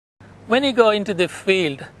when you go into the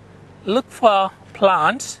field, look for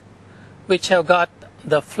plants which have got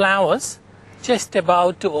the flowers just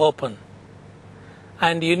about to open.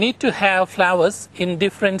 And you need to have flowers in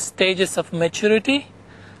different stages of maturity.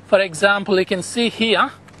 For example, you can see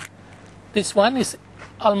here, this one is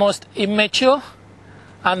almost immature,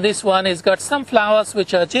 and this one has got some flowers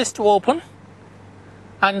which are just open,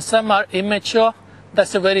 and some are immature.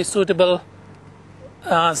 That's a very suitable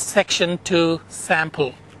section to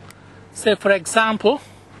sample. Say for example,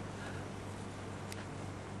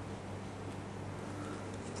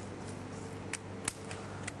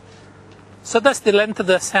 so that's the length of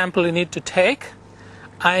the sample you need to take.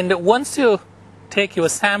 And once you take your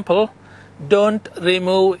sample, don't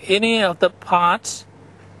remove any of the parts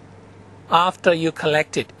after you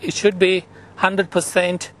collect it. It should be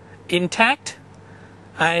 100% intact.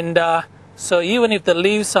 And so even if the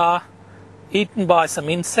leaves are eaten by some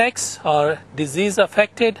insects or disease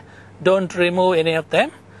affected, don't remove any of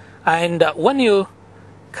them. And when you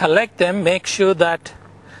collect them, make sure that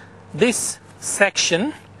this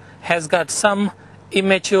section has got some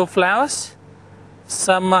immature flowers,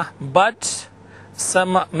 some buds,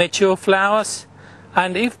 some mature flowers,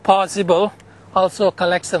 and if possible also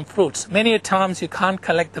collect some fruits. Many times you can't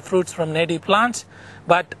collect the fruits from native plants,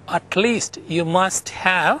 but at least you must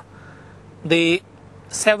have the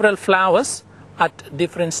several flowers at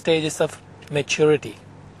different stages of maturity.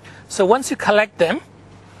 So once you collect them,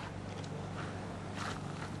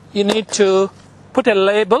 you need to put a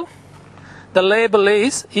label. The label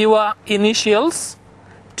is your initials,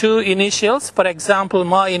 2 initials, for example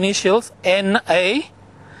my initials NA,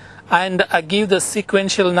 and I give the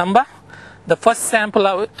sequential number. The first sample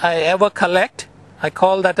I ever collect, I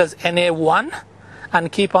call that as NA1,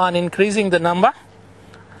 and keep on increasing the number.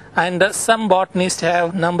 And some botanists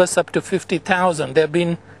have numbers up to 50,000. They've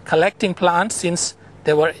been collecting plants since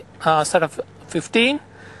they were sort of 15,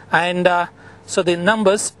 and so the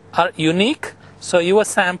numbers are unique. So your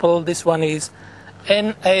sample, this one is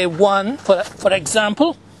NA1 for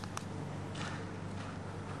example.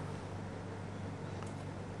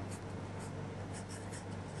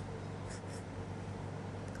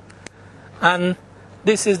 And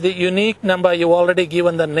this is the unique number. You've already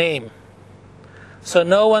given the name. So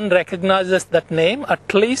no one recognizes that name.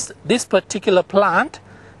 At least this particular plant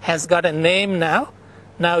has got a name now.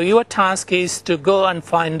 Now your task is to go and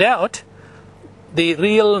find out the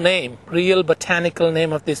real name, real botanical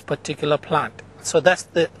name of this particular plant. So that's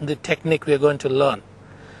the technique we're going to learn.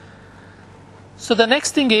 So the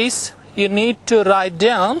next thing is you need to write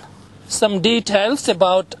down some details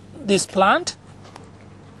about this plant.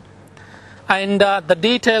 And the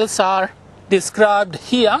details are described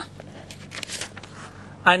here.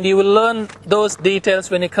 And you will learn those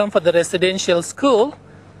details when you come for the residential school.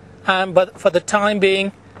 But for the time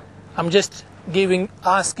being, I'm just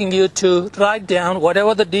asking you to write down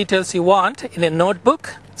whatever the details you want in a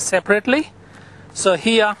notebook separately. So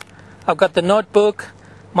here I've got the notebook.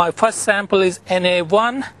 My first sample is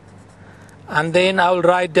NA1, and then I will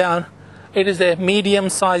write down it is a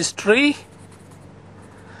medium-sized tree.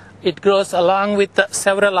 It grows along with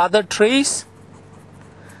several other trees,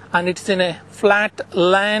 and it's in a flat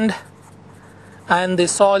land, and the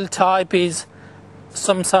soil type is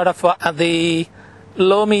some sort of the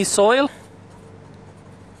loamy soil.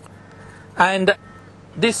 And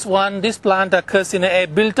this plant occurs in a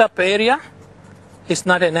built-up area. It's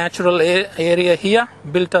not a natural area here,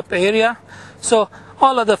 built-up area. So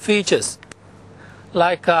all of the features,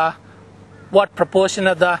 like what proportion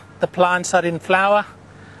of the plants are in flower,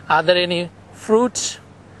 are there any fruits,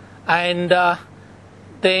 and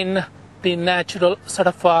then the natural sort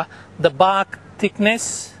of the bark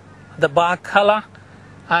thickness, the bark color,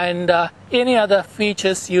 and any other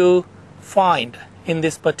features you find in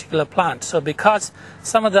this particular plant. So because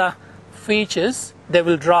some of the features, they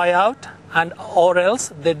will dry out, and or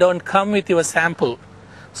else they don't come with your sample.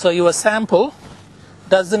 So your sample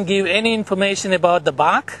doesn't give any information about the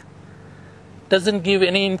bark, doesn't give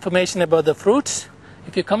any information about the fruits.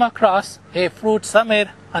 If you come across a fruit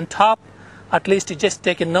somewhere on top, at least you just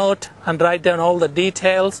take a note and write down all the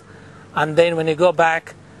details, and then when you go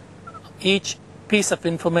back, each piece of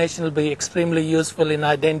information will be extremely useful in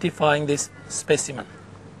identifying this specimen.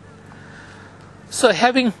 So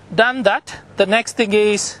having done that, the next thing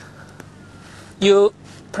is you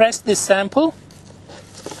press this sample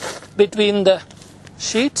between the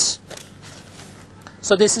sheets.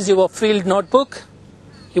 So this is your field notebook.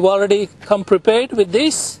 You've already come prepared with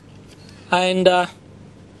this, and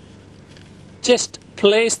just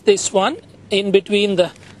place this one in between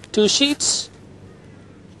the 2 sheets.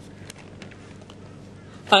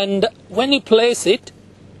 And when you place it,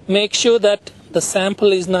 make sure that the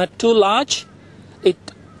sample is not too large.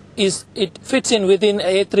 It fits in within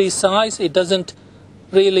A3 size. It doesn't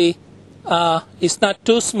really, it's not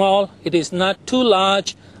too small, it is not too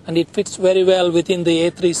large, and it fits very well within the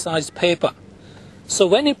A3 size paper. So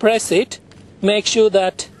when you press it, make sure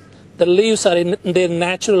that the leaves are in their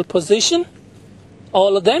natural position,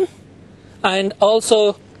 all of them, and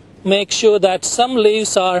also make sure that some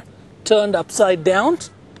leaves are turned upside down,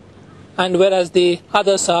 and whereas the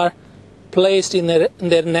others are placed in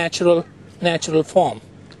their natural form.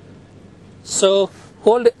 So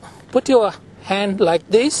put your hand like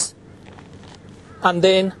this, and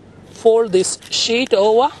then fold this sheet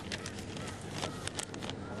over,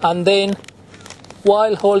 and then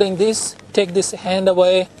while holding this, take this hand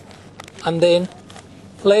away, and then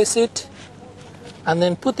place it, and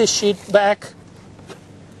then put the sheet back,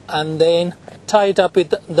 and then tie it up with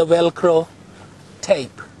the Velcro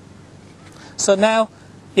tape. So now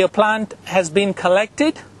your plant has been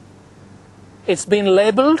collected, it's been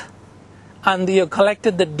labeled, and you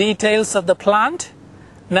collected the details of the plant.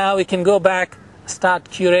 Now we can go back, start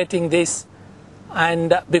curating this,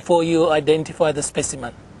 and before you identify the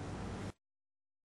specimen.